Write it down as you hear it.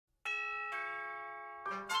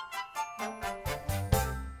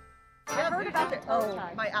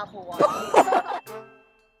Oh, my Apple Watch.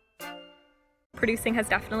 Producing has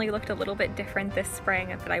definitely looked a little bit different this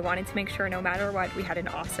spring, but I wanted to make sure no matter what we had an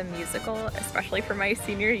awesome musical, especially for my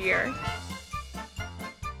senior year.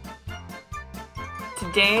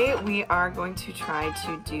 Today we are going to try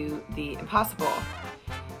to do the impossible,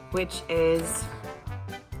 which is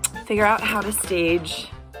figure out how to stage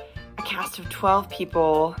a cast of 12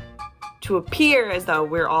 people to appear as though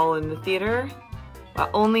we're all in the theater while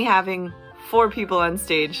only having 4 people on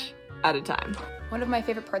stage at a time. One of my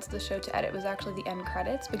favorite parts of the show to edit was actually the end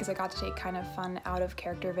credits, because I got to take kind of fun out of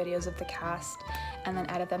character videos of the cast and then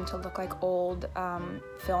edit them to look like old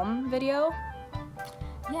film video.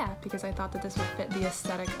 Yeah, because I thought that this would fit the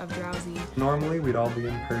aesthetic of Drowsy. Normally we'd all be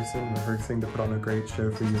in person rehearsing to put on a great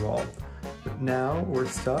show for you all, but now we're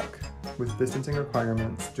stuck with distancing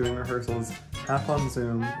requirements, doing rehearsals half on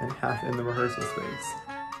Zoom and half in the rehearsal space.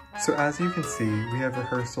 So as you can see, we have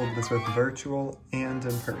rehearsal this both virtual and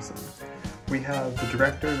in person. We have the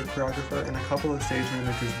director, the choreographer, and a couple of stage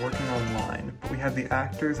managers working online, but we have the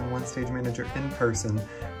actors and one stage manager in person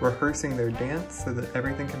rehearsing their dance so that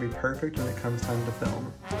everything can be perfect when it comes time to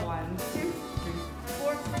film. 1, 2, 3,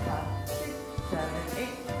 4, 5, 6, 7,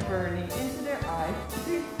 8, burning into their eyes.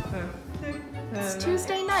 It's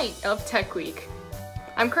Tuesday night of Tech Week.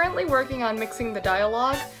 I'm currently working on mixing the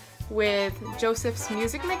dialogue with Joseph's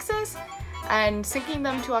music mixes and syncing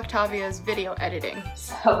them to Octavia's video editing.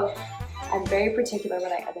 So I'm very particular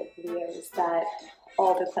when I edit videos that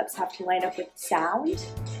all the clips have to line up with sound.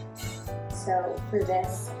 So for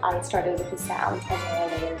this, I started with the sound and then I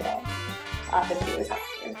layered in the videos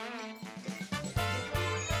after.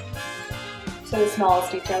 So the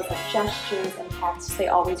smallest details like gestures and text, they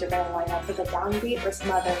always are going to line up with a downbeat or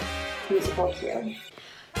some other musical cue.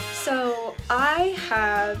 So I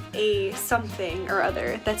have a something or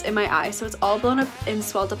other that's in my eye, so it's all blown up and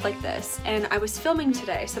swelled up like this, and I was filming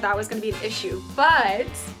today, so that was going to be an issue, but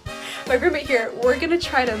my roommate here, we're going to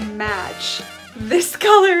try to match this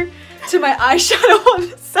color to my eyeshadow on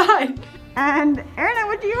the side. And Erna,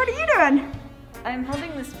 what are you doing? I'm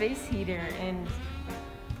holding the space heater and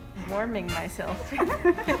warming myself.